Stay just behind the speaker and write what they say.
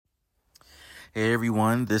Hey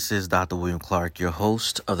everyone, this is Dr. William Clark, your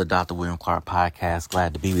host of the Dr. William Clark podcast.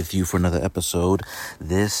 Glad to be with you for another episode.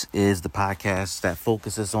 This is the podcast that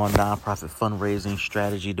focuses on nonprofit fundraising,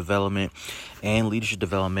 strategy development, and leadership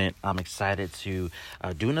development. I'm excited to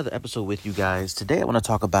do another episode with you guys. Today I want to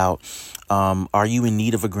talk about are you in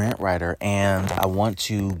need of a grant writer? And I want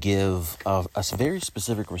to give a very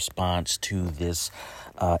specific response to this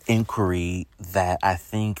inquiry that I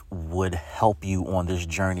think would help you on this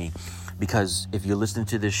journey. Because if you're listening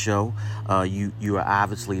to this show, you are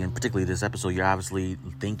obviously, and particularly this episode, you're obviously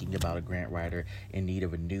thinking about a grant writer in need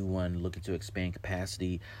of a new one, looking to expand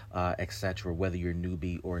capacity, etc., whether you're a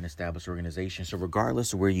newbie or an established organization. So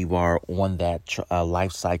regardless of where you are on that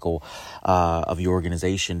life cycle of your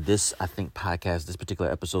organization, this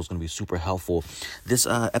particular episode is going to be super helpful. This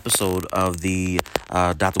episode of the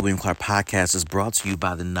Dr. William Clark podcast is brought to you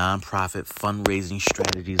by the Nonprofit Fundraising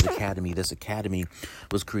Strategies Academy. This academy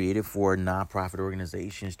was created for nonprofit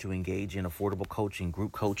organizations to engage in affordable coaching,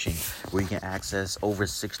 group coaching, where you can access over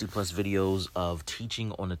 60 plus videos of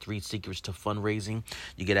teaching on the 3 secrets to fundraising.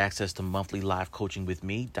 You get access to monthly live coaching with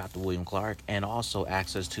me, Dr. William Clark, and also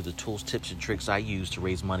access to the tools, tips, and tricks I use to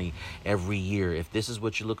raise money every year. If this is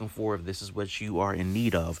what you're looking for, if this is what you are in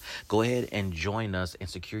need of, go ahead and join us and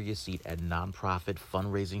secure your seat at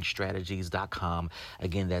nonprofitfundraisingstrategies.com.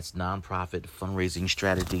 Again, that's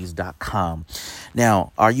nonprofitfundraisingstrategies.com.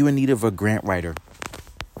 Now, are you in need of a grant writer?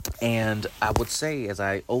 And I would say, as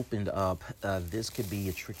I opened up, this could be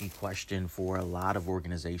a tricky question for a lot of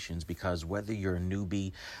organizations, because whether you're a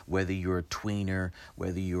newbie, whether you're a tweener,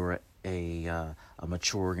 whether you're a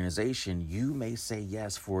mature organization, you may say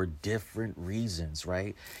yes for different reasons,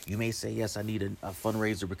 right? You may say, yes, I need a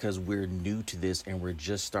fundraiser because we're new to this and we're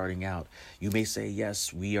just starting out. You may say,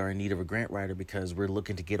 yes, we are in need of a grant writer because we're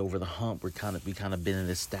looking to get over the hump. We kind of been in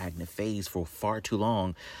this stagnant phase for far too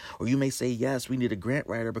long. Or you may say, yes, we need a grant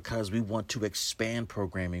writer because we want to expand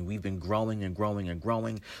programming. We've been growing and growing and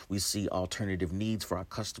growing. We see alternative needs for our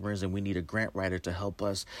customers, and we need a grant writer to help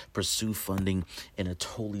us pursue funding in a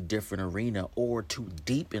totally different arena, or to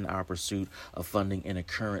deepen our pursuit of funding in the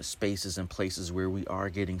current spaces and places where we are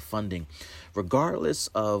getting funding. Regardless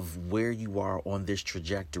of where you are on this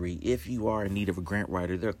trajectory, if you are in need of a grant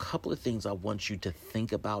writer, there are a couple of things I want you to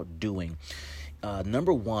think about doing.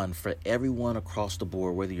 Number one, for everyone across the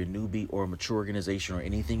board, whether you're a newbie or a mature organization or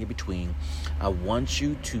anything in between, I want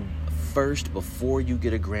you to first, before you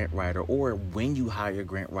get a grant writer, or when you hire a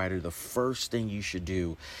grant writer, the first thing you should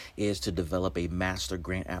do is to develop a master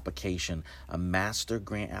grant application. A master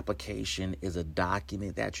grant application is a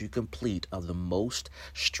document that you complete of the most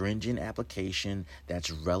stringent application that's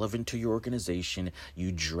relevant to your organization.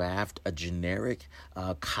 You draft a generic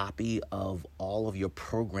copy of all of your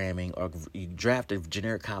programming, or you draft a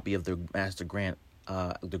generic copy of the master grant,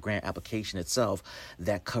 the grant application itself,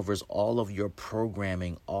 that covers all of your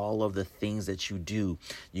programming, all of the things that you do.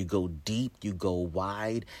 You go deep, you go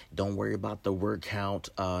wide. Don't worry about the word count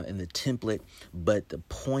in the template, but the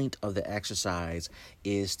point of the exercise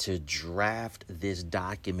is to draft this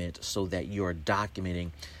document so that you're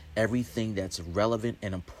documenting everything that's relevant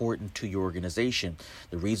and important to your organization.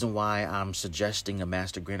 The reason why I'm suggesting a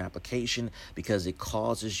master grant application, because it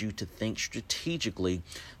causes you to think strategically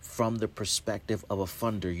from the perspective of a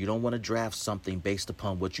funder. You don't want to draft something based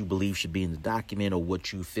upon what you believe should be in the document or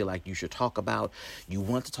what you feel like you should talk about. You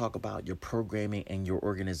want to talk about your programming and your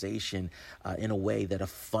organization in a way that a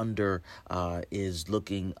funder is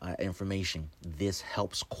looking at information. This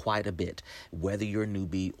helps quite a bit, whether you're a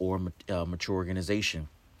newbie or a mature organization.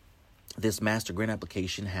 This master grant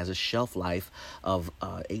application has a shelf life of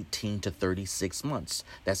 18 to 36 months.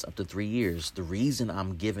 That's up to 3 years. The reason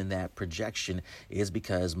I'm giving that projection is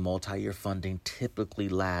because multi-year funding typically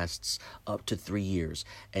lasts up to 3 years.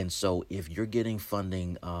 And so if you're getting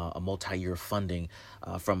funding, a multi-year funding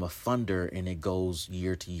from a funder, and it goes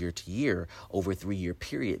year to year to year over a 3-year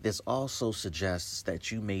period, this also suggests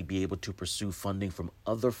that you may be able to pursue funding from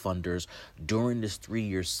other funders during this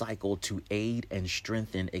 3-year cycle to aid and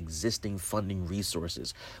strengthen existing funding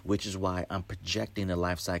resources, which is why I'm projecting the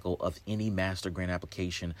life cycle of any master grant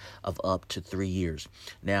application of up to 3 years.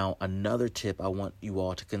 Now, another tip I want you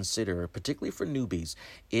all to consider, particularly for newbies,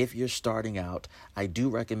 if you're starting out, I do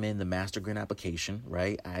recommend the master grant application,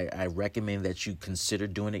 right? I recommend that you consider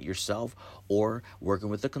doing it yourself or working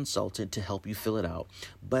with a consultant to help you fill it out.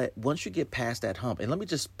 But once you get past that hump, and let me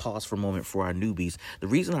just pause for a moment for our newbies. The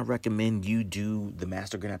reason I recommend you do the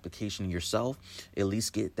master grant application yourself, at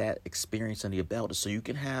least get that experience under your belt so you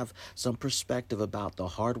can have some perspective about the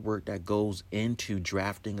hard work that goes into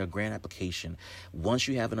drafting a grant application. Once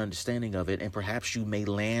you have an understanding of it, and perhaps you may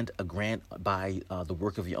land a grant by the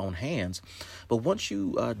work of your own hands, but once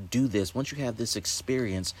you do this, once you have this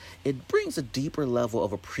experience, it brings a deeper level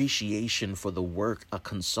of appreciation for the work a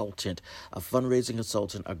consultant, a fundraising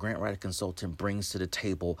consultant, a grant writer consultant brings to the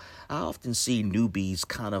table. I often see newbies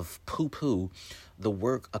kind of poo-poo the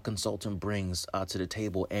work a consultant brings to the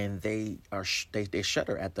table, and they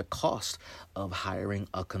shudder at the cost of hiring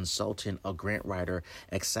a consultant, a grant writer,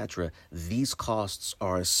 etc. These costs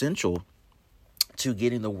are essential to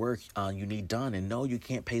getting the work you need done. And no, you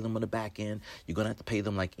can't pay them on the back end. You're going to have to pay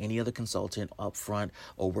them like any other consultant up front,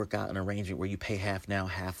 or work out an arrangement where you pay half now,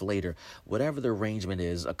 half later. Whatever the arrangement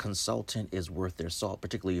is, a consultant is worth their salt,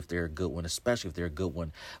 particularly if they're a good one, especially if they're a good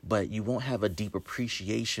one. But you won't have a deep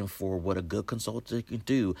appreciation for what a good consultant can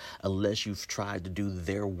do unless you've tried to do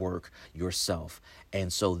their work yourself.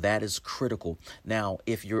 And so that is critical. Now,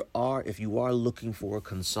 if you are looking for a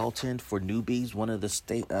consultant for newbies, one of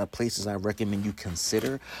the places I recommend you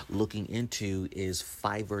consider looking into is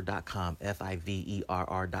Fiverr.com,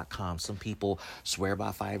 Fiverr.com. Some people swear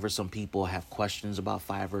by Fiverr. Some people have questions about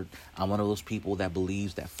Fiverr. I'm one of those people that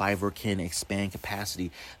believes that Fiverr can expand capacity.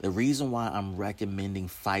 The reason why I'm recommending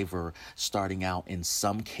Fiverr starting out in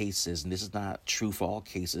some cases, and this is not true for all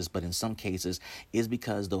cases, but in some cases, is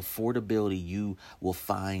because the affordability you will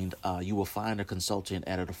find a consultant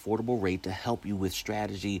at an affordable rate to help you with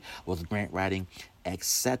strategy, with grant writing,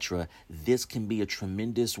 etc. This can be a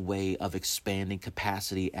tremendous way of expanding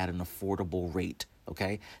capacity at an affordable rate.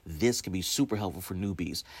 Okay, this can be super helpful for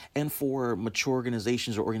newbies, and for mature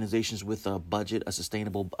organizations or organizations with a budget, a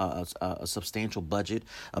substantial budget,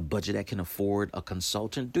 a budget that can afford a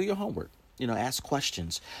consultant. Do your homework. Ask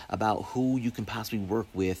questions about who you can possibly work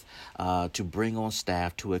with to bring on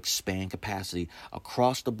staff to expand capacity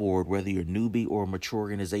across the board, whether you're a newbie or a mature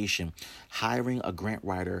organization. Hiring a grant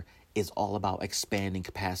writer is all about expanding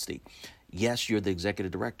capacity. Yes, you're the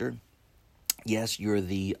executive director. Yes, you're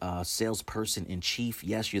the salesperson in chief.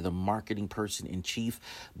 Yes, you're the marketing person in chief,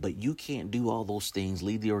 but you can't do all those things,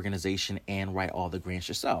 lead the organization, and write all the grants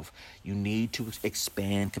yourself. You need to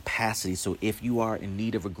expand capacity. So if you are in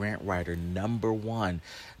need of a grant writer, number one,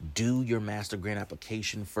 do your master grant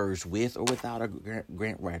application first, with or without a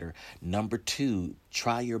grant writer. Number two,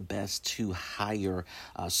 try your best to hire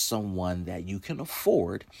someone that you can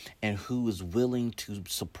afford and who is willing to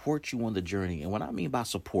support you on the journey. And what I mean by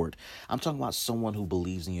support, I'm talking about someone who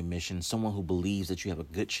believes in your mission, someone who believes that you have a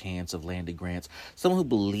good chance of landing grants, someone who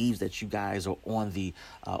believes that you guys are on the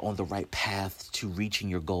right path to reaching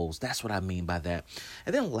your goals. That's what I mean by that.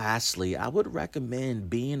 And then lastly, I would recommend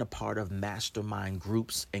being a part of mastermind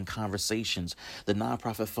groups and conversations. The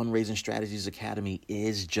Nonprofit Fundraising Strategies Academy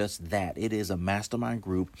is just that. It is a mastermind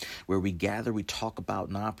group where we gather, we talk about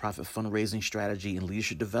nonprofit fundraising strategy and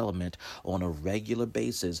leadership development on a regular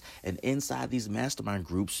basis. And inside these mastermind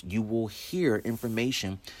groups, you will hear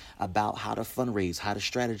information about how to fundraise, how to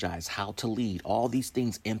strategize, how to lead. All these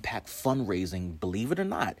things impact fundraising, believe it or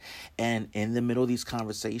not. And in the middle of these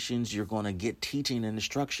conversations, you're going to get teaching and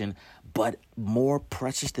instruction. But more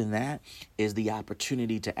precious than that is the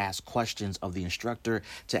opportunity to ask questions of the instructor,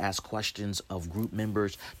 to ask questions of group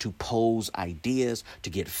members, to pose ideas, to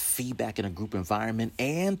get feedback in a group environment,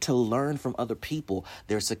 and to learn from other people,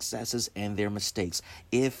 their successes and their mistakes.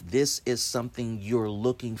 If this is something you're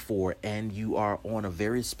looking for and you are on a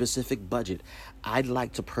very specific budget, I'd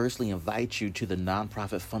like to personally invite you to the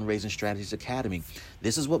Nonprofit Fundraising Strategies Academy.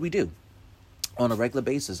 This is what we do. On a regular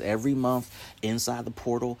basis, every month inside the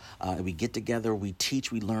portal, we get together, we teach,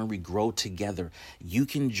 we learn, we grow together. You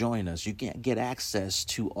can join us. You can get access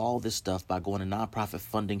to all this stuff by going to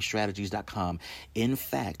nonprofitfundingstrategies.com. In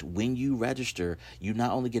fact, when you register, you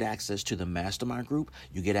not only get access to the mastermind group,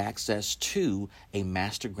 you get access to a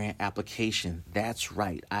master grant application. That's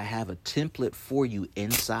right. I have a template for you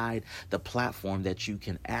inside the platform that you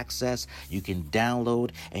can access, you can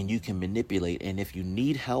download, and you can manipulate. And if you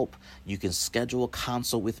need help, you can schedule a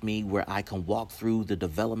consult with me where I can walk through the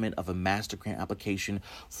development of a master grant application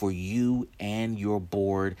for you and your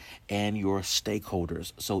board and your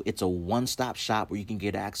stakeholders. So it's a one-stop shop where you can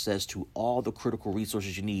get access to all the critical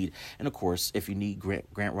resources you need. And of course, if you need grant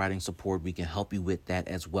writing support, we can help you with that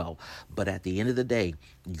as well. But at the end of the day,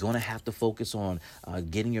 you're going to have to focus on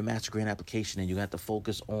getting your master grant application, and you have to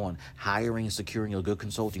focus on hiring and securing a good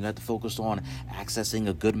consultant. You have to focus on accessing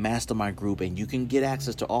a good mastermind group, and you can get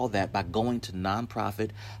access to all that by going to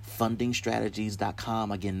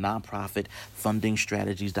nonprofitfundingstrategies.com. Again,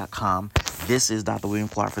 nonprofitfundingstrategies.com. This is Dr. William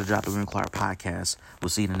Clark for the Dr. William Clark Podcast. We'll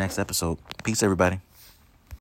see you in the next episode. Peace, everybody.